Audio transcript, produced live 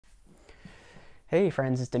Hey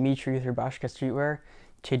friends, it's Dimitri with Rubashka Streetwear.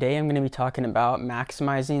 Today I'm going to be talking about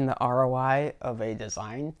maximizing the ROI of a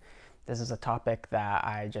design. This is a topic that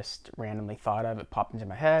I just randomly thought of. It popped into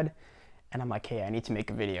my head and I'm like, hey, I need to make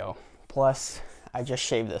a video. Plus, I just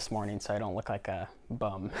shaved this morning so I don't look like a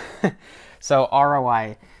bum. So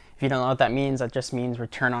ROI, if you don't know what that just means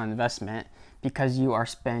return on investment, because you are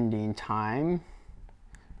spending time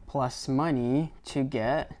plus money to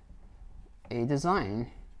get a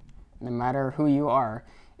design. No matter who you are.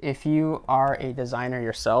 If you are a designer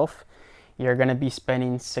yourself, you're going to be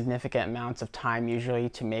spending significant amounts of time usually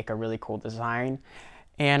to make a really cool design.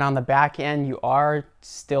 And on the back end, you are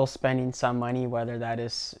still spending some money, whether that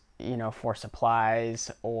is, for supplies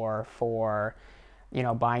or for,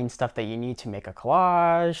 buying stuff that you need to make a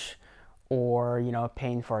collage, or,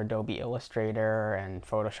 paying for Adobe Illustrator and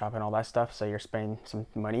Photoshop and all that stuff. So you're spending some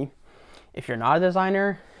money. If you're not a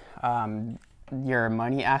designer, your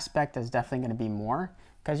money aspect is definitely going to be more,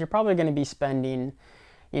 because you're probably going to be spending,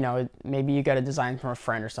 maybe you got a design from a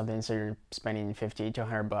friend or something, so you're spending 50 to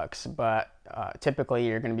 100 bucks, but typically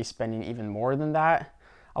you're going to be spending even more than that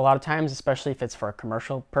a lot of times, especially if it's for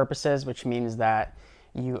commercial purposes, which means that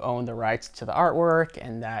you own the rights to the artwork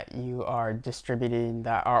and that you are distributing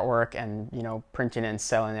that artwork and printing it and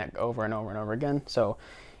selling it over and over and over again. So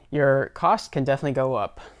your cost can definitely go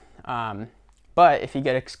up. But if you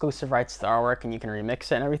get exclusive rights to the artwork and you can remix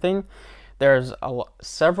it and everything, there's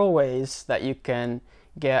several ways that you can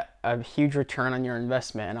get a huge return on your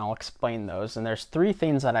investment, and I'll explain those. And there's three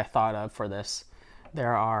things that I thought of for this.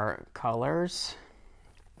 There are colors,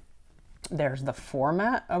 there's the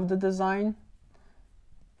format of the design,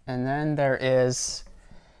 and then there is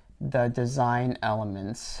the design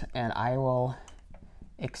elements. And I will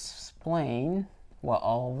explain what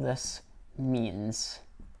all of this means.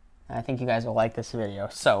 I think you guys will like this video.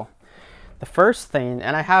 So the first thing,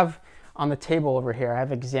 and I have on the table over here, I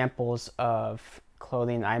have examples of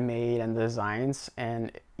clothing I made and designs,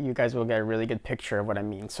 and you guys will get a really good picture of what I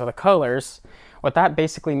mean. So the colors, what that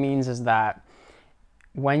basically means is that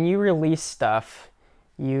when you release stuff,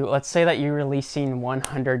 let's say that you're releasing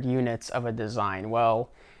 100 units of a design.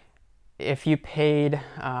 Well, if you paid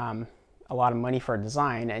a lot of money for a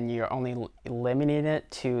design and you're only limiting it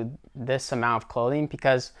to this amount of clothing,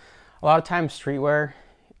 because a lot of times streetwear,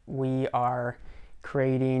 we are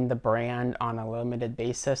creating the brand on a limited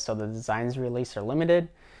basis, so the designs released are limited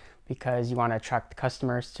because you want to attract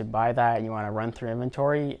customers to buy that and you want to run through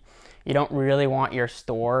inventory. You don't really want your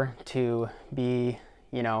store to be,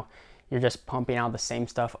 you're just pumping out the same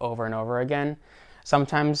stuff over and over again.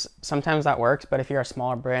 Sometimes that works, but if you're a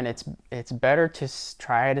smaller brand, it's better to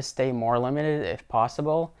try to stay more limited if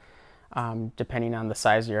possible, depending on the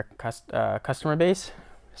size of your customer base.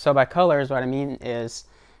 So by colors, what I mean is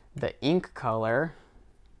the ink color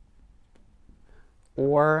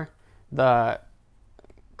or the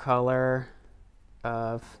color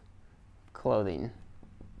of clothing.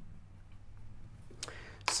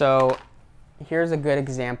 So here's a good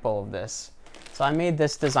example of this. So I made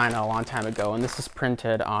this design a long time ago, and this is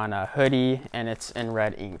printed on a hoodie and it's in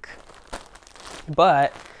red ink.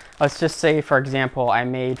 But let's just say, for example, I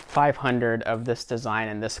made 500 of this design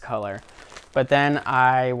in this color. But then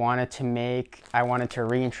I wanted to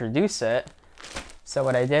reintroduce it. So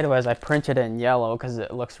what I did was I printed it in yellow because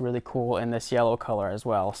it looks really cool in this yellow color as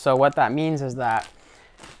well. So what that means is that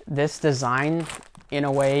this design, in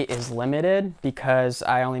a way, is limited because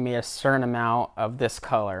I only made a certain amount of this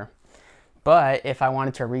color. But if I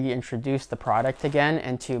wanted to reintroduce the product again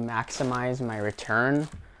and to maximize my return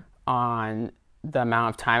on the amount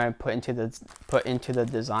of time I put into the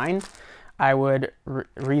design, I would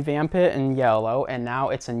revamp it in yellow, and now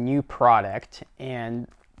it's a new product, and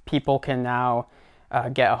people can now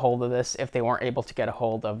get a hold of this if they weren't able to get a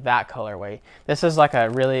hold of that colorway. This is like a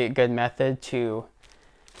really good method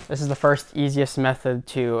this is the first easiest method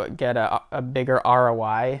to get a bigger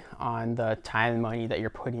ROI on the time and money that you're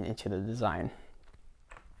putting into the design.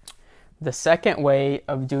 The second way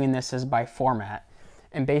of doing this is by format.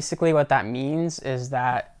 And basically what that means is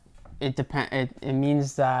that it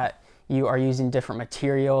means that you are using different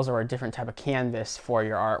materials or a different type of canvas for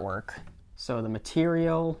your artwork. So the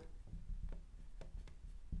material,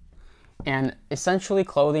 and essentially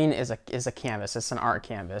clothing is a canvas. It's an art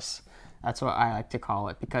canvas. That's what I like to call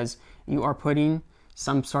it, because you are putting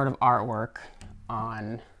some sort of artwork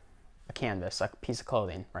on a canvas, a piece of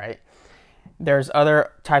clothing, right? There's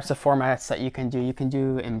other types of formats that you can do. You can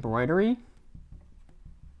do embroidery.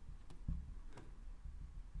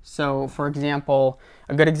 So for example,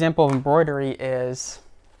 a good example of embroidery is,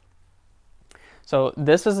 so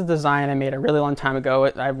this is a design I made a really long time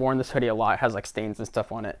ago. I've worn this hoodie a lot. It has like stains and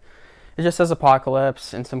stuff on it. It just says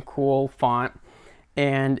Apocalypse in some cool font,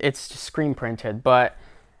 and it's just screen printed. But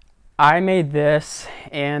I made this,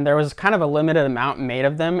 and there was kind of a limited amount made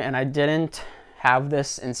of them, and I didn't have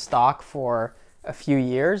this in stock for a few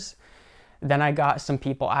years. Then I got some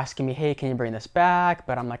people asking me, hey, can you bring this back?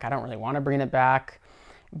 But I'm like, I don't really want to bring it back.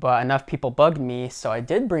 But enough people bugged me, so I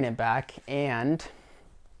did bring it back, and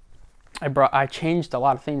I changed a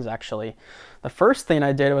lot of things actually. The first thing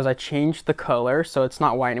I did was I changed the color, so it's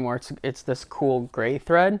not white anymore. It's this cool gray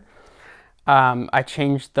thread. I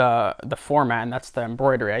changed the format, and that's the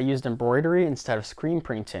embroidery. I used embroidery instead of screen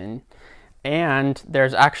printing. And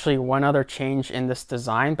there's actually one other change in this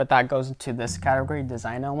design, but that goes into this category,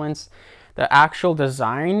 design elements. The actual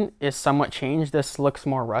design is somewhat changed. This looks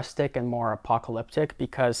more rustic and more apocalyptic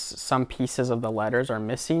because some pieces of the letters are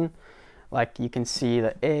missing. Like you can see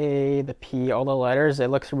the A, the P, all the letters, it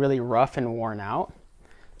looks really rough and worn out.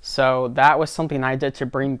 So that was something I did to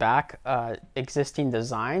bring back existing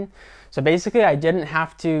design. So basically I didn't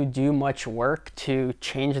have to do much work to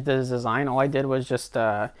change the design. All I did was just,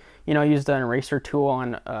 use the eraser tool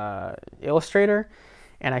on Illustrator,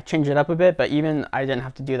 and I changed it up a bit, but even I didn't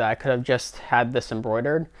have to do that. I could have just had this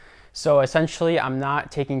embroidered. So essentially I'm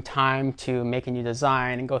not taking time to make a new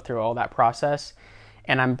design and go through all that process.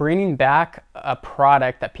 And I'm bringing back a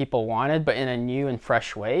product that people wanted, but in a new and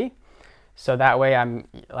fresh way. So that way I'm,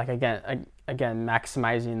 like, again,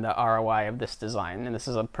 maximizing the ROI of this design. And this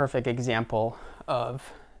is a perfect example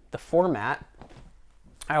of the format.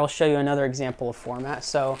 I will show you another example of format.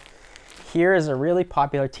 So here is a really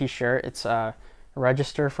popular t-shirt. It's a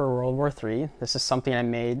Register for World War III. This is something I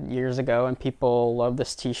made years ago, and people love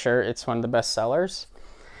this t-shirt. It's one of the best sellers.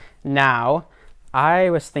 Now, I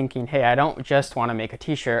was thinking, hey, I don't just want to make a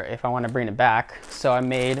t-shirt if I want to bring it back. So I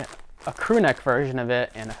made a crew neck version of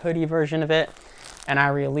it and a hoodie version of it. And I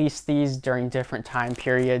released these during different time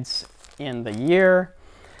periods in the year.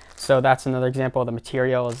 So that's another example of the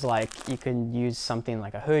material is like you can use something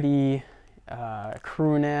like a hoodie, a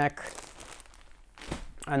crew neck.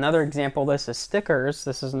 Another example of this is stickers.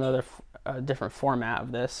 This is another different format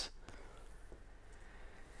of this.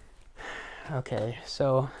 Okay,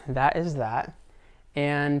 so that is that.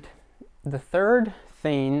 And the third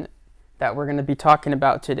thing that we're going to be talking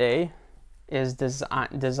about today is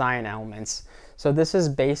design elements. So this is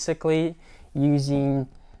basically using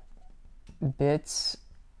bits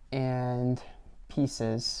and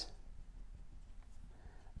pieces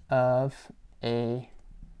of a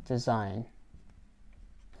design.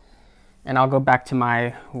 And I'll go back to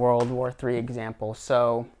my World War III example.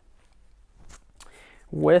 So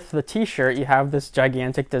with the t-shirt, you have this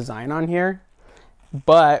gigantic design on here.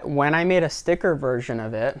 But when I made a sticker version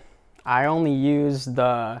of it, I only used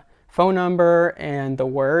the phone number and the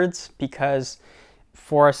words because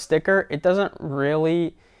for a sticker, it doesn't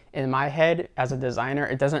really, in my head as a designer,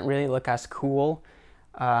 it doesn't really look as cool.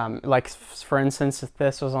 Like for instance, if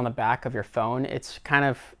this was on the back of your phone, it's kind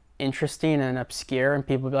of interesting and obscure, and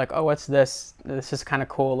people would be like, oh, what's this? This is kind of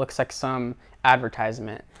cool. It looks like some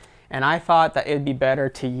advertisement. And I thought that it'd be better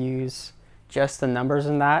to use just the numbers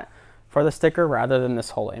in that for the sticker rather than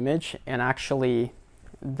this whole image. And actually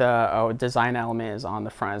the design element is on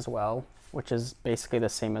the front as well, which is basically the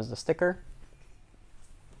same as the sticker.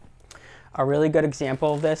 A really good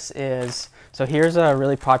example of this is, so here's a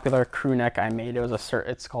really popular crew neck I made.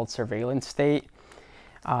 It's called Surveillance State.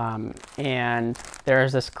 And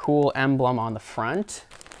there's this cool emblem on the front,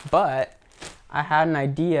 but I had an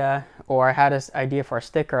idea, or I had this idea for a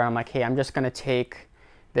sticker. I'm like, hey, I'm just gonna take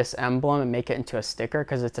this emblem and make it into a sticker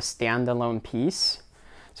because it's a standalone piece.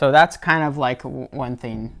 So that's kind of like one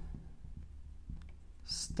thing.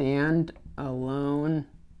 Standalone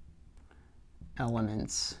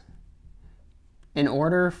elements. In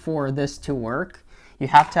order for this to work, you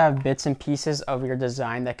have to have bits and pieces of your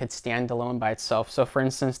design that could stand alone by itself. So for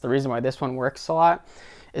instance, the reason why this one works a lot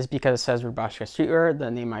is because it says Rubashka Streetwear, the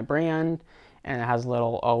name of my brand, and it has a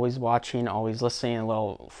little always watching, always listening, a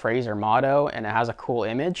little phrase or motto, and it has a cool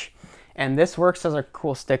image. And this works as a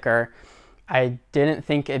cool sticker. I didn't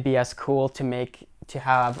think it'd be as cool to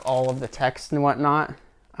have all of the text and whatnot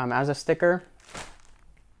as a sticker.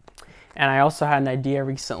 And I also had an idea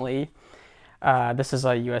recently. This is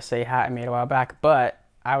a USA hat I made a while back, but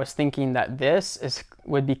I was thinking that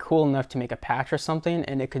would be cool enough to make a patch or something,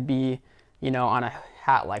 and it could be, on a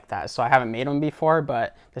hat like that. So I haven't made one before,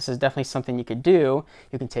 but this is definitely something you could do.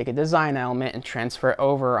 You can take a design element and transfer it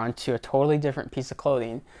over onto a totally different piece of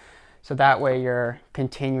clothing. So that way you're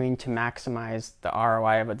continuing to maximize the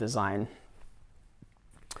ROI of a design.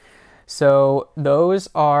 So those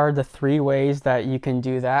are the 3 ways that you can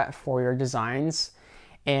do that for your designs.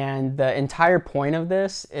 And the entire point of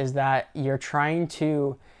this is that you're trying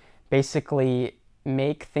to basically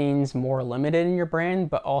make things more limited in your brand,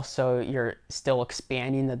 but also you're still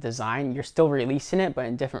expanding the design. You're still releasing it, but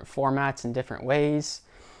in different formats and different ways.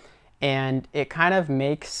 And it kind of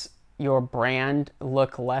makes your brand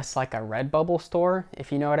look less like a Redbubble store,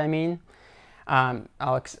 if you know what I mean.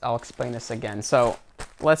 I'll explain this again. So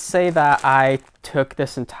let's say that I took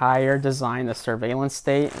this entire design, the surveillance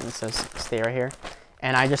state, and it says stay right here,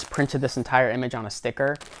 and I just printed this entire image on a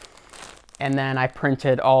sticker. And then I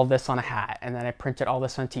printed all this on a hat, and then I printed all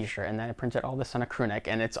this on a t-shirt, and then I printed all this on a crew neck,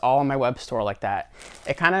 and it's all in my web store like that.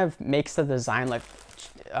 It kind of makes the design like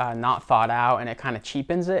not thought out, and it kind of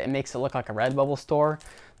cheapens it. It makes it look like a Redbubble store.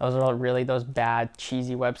 Those are really those bad,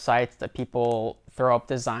 cheesy websites that people throw up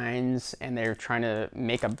designs and they're trying to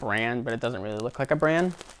make a brand, but it doesn't really look like a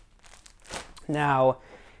brand. Now,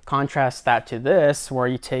 contrast that to this, where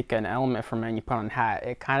you take an element from it and you put on a hat.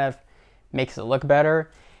 It kind of makes it look better.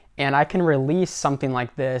 And I can release something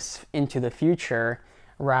like this into the future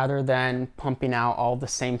rather than pumping out all the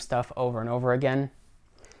same stuff over and over again.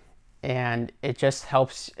 And it just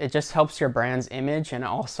helps your brand's image, and it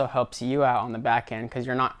also helps you out on the back end because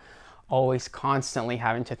you're not always constantly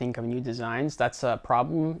having to think of new designs. That's a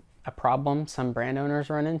problem some brand owners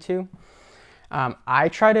run into. I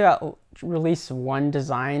try to release one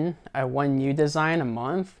new design a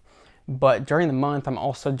month, but during the month I'm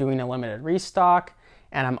also doing a limited restock.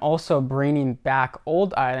 And I'm also bringing back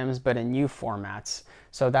old items, but in new formats.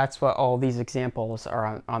 So that's what all these examples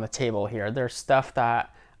are on the table here. There's stuff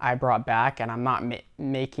that I brought back, and I'm not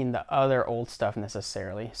making the other old stuff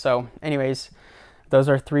necessarily. So anyways, those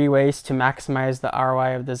are 3 ways to maximize the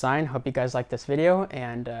ROI of design. Hope you guys like this video,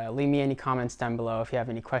 and leave me any comments down below if you have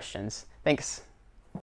any questions. Thanks.